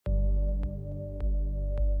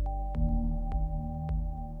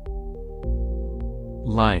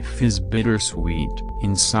Life is bittersweet.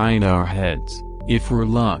 Inside our heads, if we're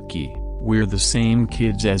lucky, we're the same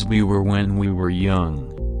kids as we were when we were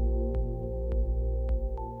young.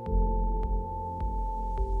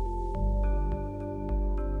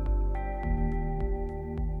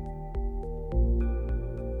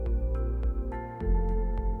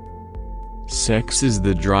 Sex is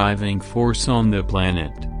the driving force on the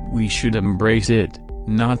planet. We should embrace it,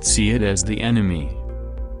 not see it as the enemy.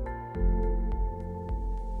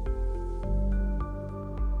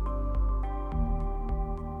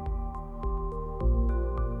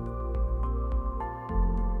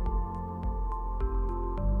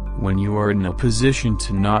 When you are in a position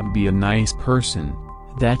to not be a nice person,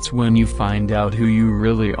 that's when you find out who you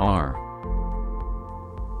really are.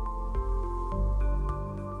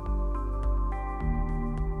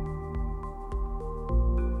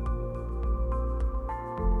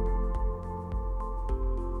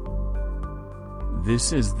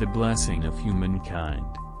 This is the blessing of humankind.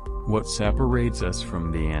 What separates us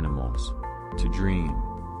from the animals? To dream.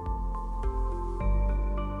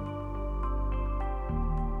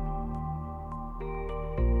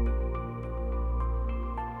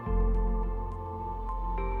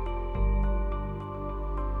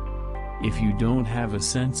 If you don't have a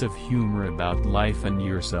sense of humor about life and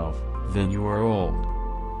yourself, then you are old.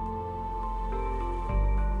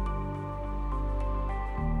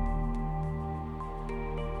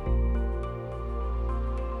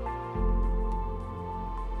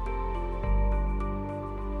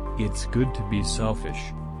 It's good to be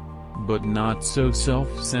selfish, but not so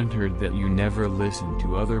self-centered that you never listen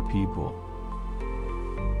to other people.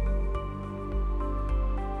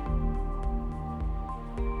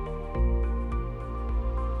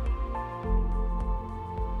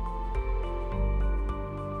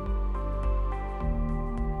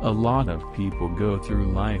 A lot of people go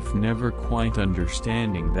through life never quite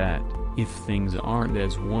understanding that, if things aren't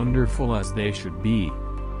as wonderful as they should be,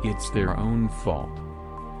 it's their own fault.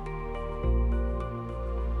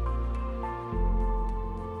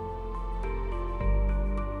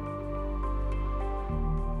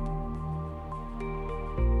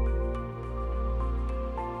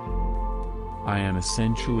 I am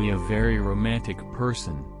essentially a very romantic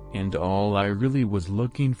person, and all I really was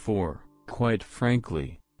looking for, quite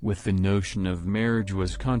frankly, with the notion of marriage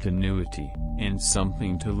was continuity, and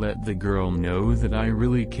something to let the girl know that I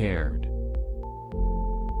really cared.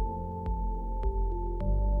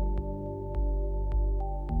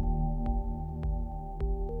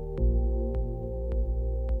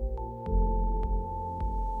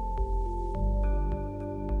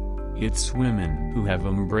 It's women who have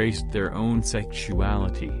embraced their own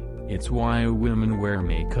sexuality. It's why women wear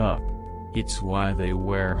makeup. It's why they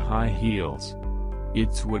wear high heels.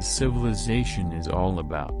 It's what civilization is all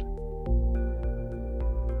about.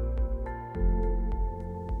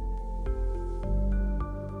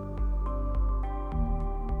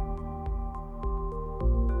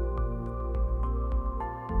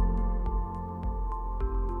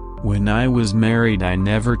 When I was married I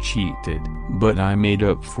never cheated, but I made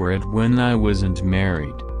up for it when I wasn't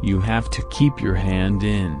married. You have to keep your hand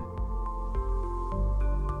in.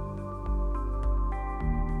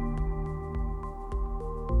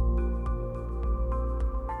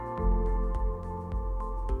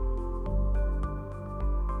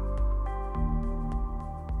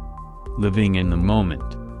 Living in the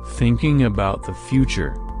moment, thinking about the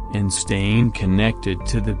future, and staying connected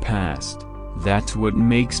to the past, that's what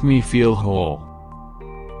makes me feel whole.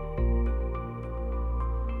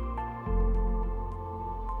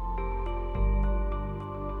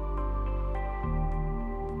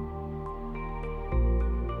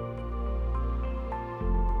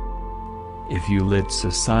 If you let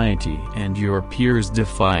society and your peers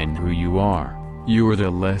define who you are, you're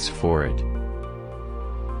the less for it.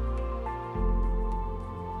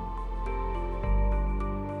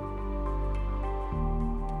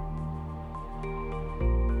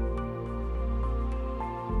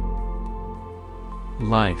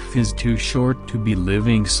 Life is too short to be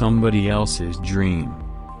living somebody else's dream.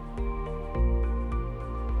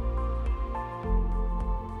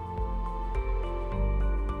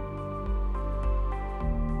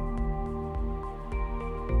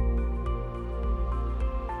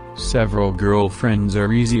 Several girlfriends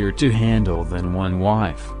are easier to handle than one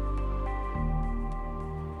wife.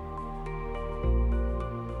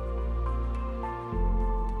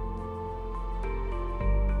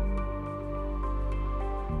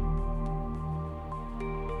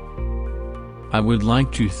 I would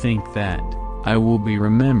like to think that I will be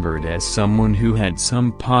remembered as someone who had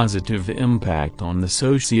some positive impact on the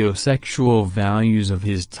socio-sexual values of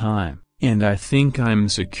his time, And I think I'm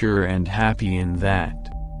secure and happy in that.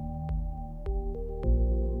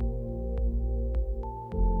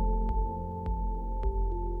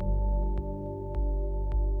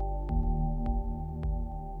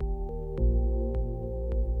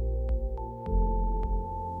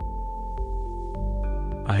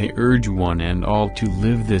 I urge one and all to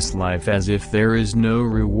live this life as if there is no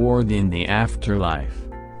reward in the afterlife,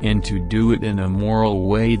 and to do it in a moral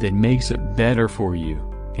way that makes it better for you,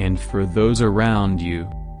 and for those around you,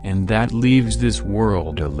 and that leaves this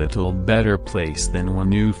world a little better place than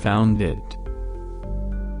when you found it.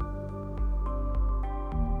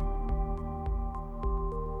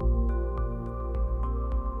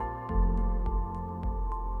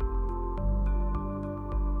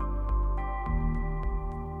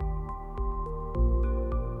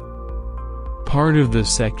 Part of the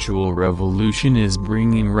sexual revolution is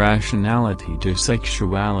bringing rationality to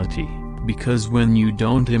sexuality, because when you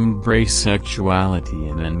don't embrace sexuality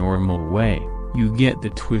in a normal way, you get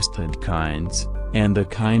the twisted kinds, and the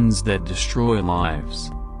kinds that destroy lives.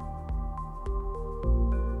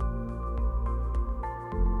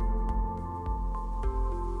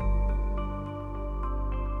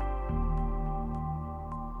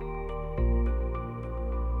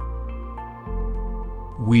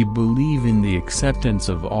 We believe in the acceptance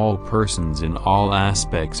of all persons in all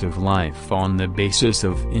aspects of life on the basis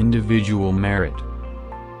of individual merit.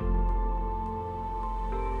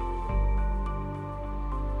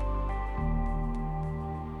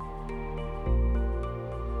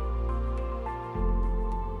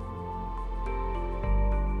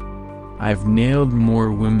 I've nailed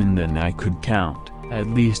more women than I could count, at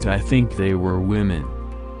least I think they were women.